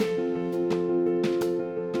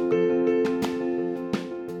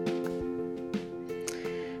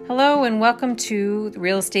Hello and welcome to the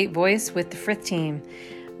Real Estate Voice with the Frith team.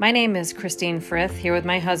 My name is Christine Frith, here with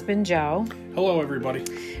my husband, Joe. Hello, everybody.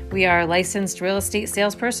 We are licensed real estate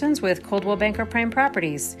salespersons with Coldwell Banker Prime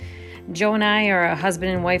Properties. Joe and I are a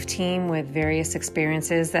husband and wife team with various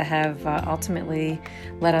experiences that have ultimately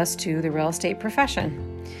led us to the real estate profession.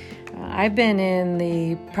 I've been in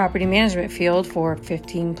the property management field for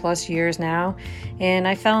 15 plus years now, and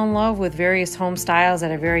I fell in love with various home styles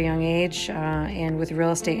at a very young age and with real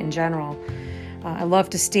estate in general. I love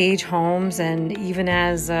to stage homes, and even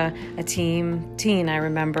as a teen, I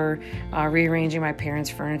remember rearranging my parents'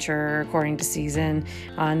 furniture according to season,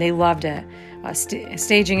 and they loved it.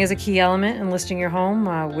 Staging is a key element in listing your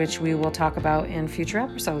home, which we will talk about in future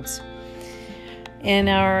episodes. In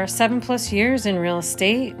our 7+ years in real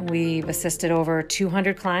estate, we've assisted over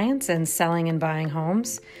 200 clients in selling and buying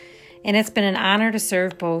homes. And it's been an honor to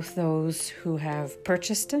serve both those who have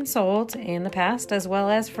purchased and sold in the past, as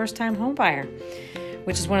well as first-time home buyer,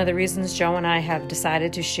 which is one of the reasons Joe and I have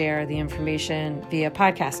decided to share the information via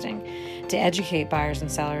podcasting to educate buyers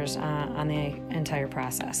and sellers on the entire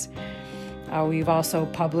process. We've also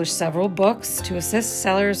published several books to assist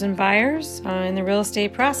sellers and buyers in the real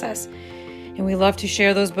estate process. And we love to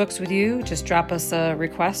share those books with you. Just drop us a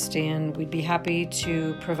request and we'd be happy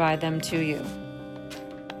to provide them to you.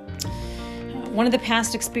 One of the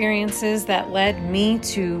past experiences that led me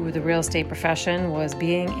to the real estate profession was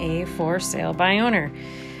being a for sale by owner.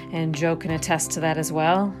 And Joe can attest to that as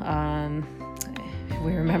well.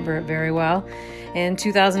 We remember it very well. In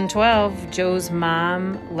 2012, Joe's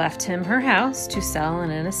mom left him her house to sell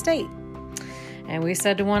in an estate. And we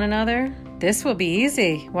said to one another, this will be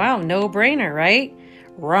easy. Wow, no brainer, right?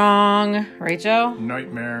 Wrong. Right, Joe?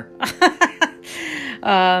 Nightmare.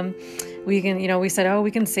 We said,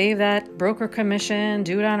 we can save that broker commission,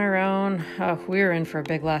 do it on our own. We were in for a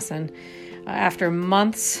big lesson. After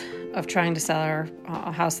months of trying to sell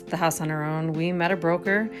the house on our own, we met a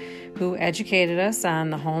broker who educated us on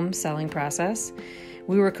the home selling process.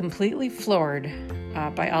 We were completely floored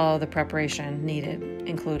by all of the preparation needed,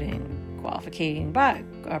 including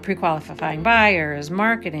pre-qualifying buyers,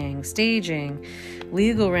 marketing, staging,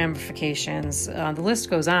 legal ramifications. The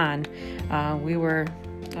list goes on. We were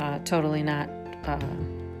totally not,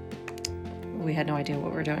 we had no idea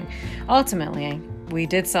what we were doing. Ultimately, we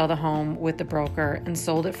did sell the home with the broker and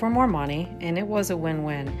sold it for more money, and it was a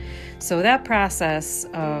win-win. So that process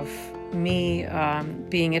of me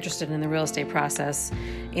being interested in the real estate process,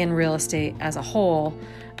 in real estate as a whole,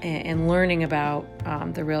 and learning about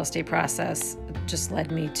the real estate process just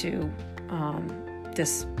led me to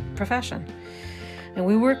this profession. And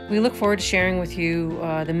we look forward to sharing with you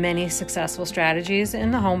the many successful strategies in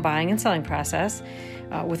the home buying and selling process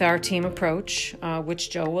with our team approach, which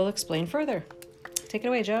Joe will explain further. Take it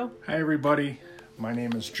away, Joe. Hi, everybody. My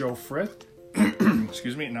name is Joe Frith.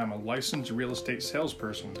 Excuse me, and I'm a licensed real estate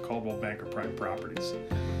salesperson with Coldwell Banker Prime Properties.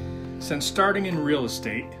 Since starting in real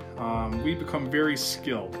estate, we've become very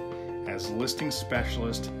skilled as listing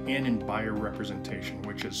specialists and in buyer representation,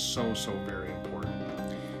 which is so very important.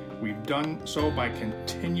 We've done so by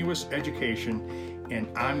continuous education and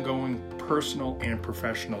ongoing personal and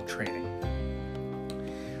professional training.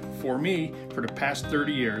 For me, for the past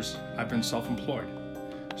 30 years, I've been self-employed,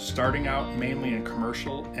 starting out mainly in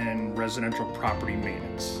commercial and residential property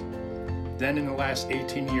maintenance. Then in the last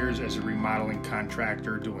 18 years as a remodeling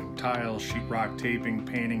contractor, doing tile, sheetrock, taping,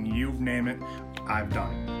 painting, you name it, I've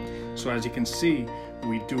done it. So as you can see,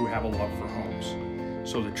 we do have a love for homes.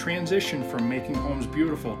 So the transition from making homes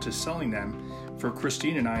beautiful to selling them for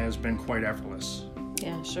Christine and I has been quite effortless.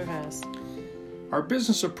 Yeah, sure has. Our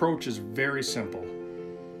business approach is very simple.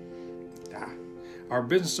 Our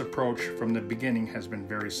business approach from the beginning has been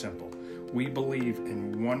very simple. We believe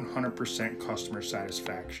in 100% customer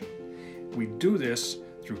satisfaction. We do this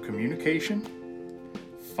through communication,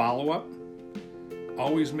 follow-up,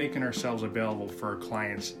 always making ourselves available for our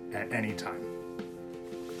clients at any time.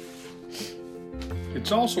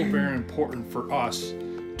 It's also very important for us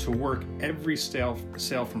to work every sale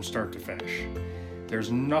from start to finish. There's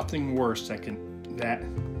nothing worse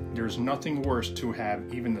there's nothing worse to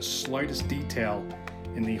have even the slightest detail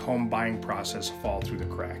in the home buying process fall through the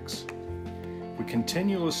cracks. We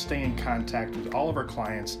continually stay in contact with all of our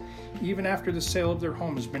clients even after the sale of their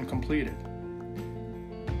home has been completed.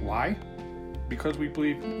 Why? Because we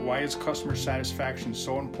believe, why is customer satisfaction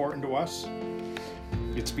so important to us?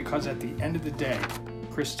 It's because at the end of the day,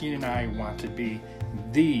 Christine and I want to be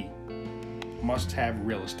the must-have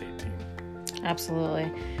real estate team.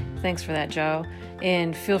 Absolutely. Thanks for that, Joe.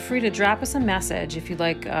 And feel free to drop us a message if you'd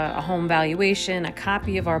like a home valuation, a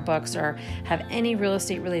copy of our books, or have any real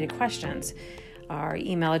estate related questions. Our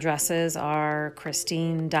email addresses are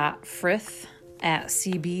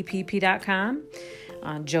christine.frith@cbpp.com.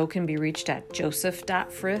 Joe can be reached at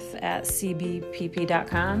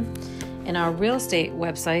joseph.frith@cbpp.com. And our real estate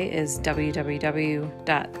website is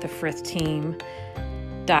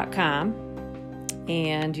www.thefrithteam.com.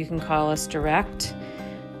 And you can call us direct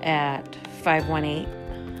at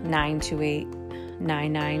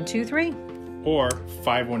 518-928-9923. Or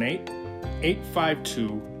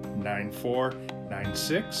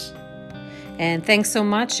 518-852-9496. And thanks so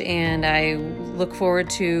much, and we look forward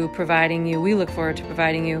to providing you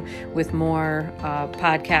with more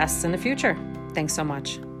podcasts in the future. Thanks so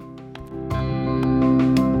much.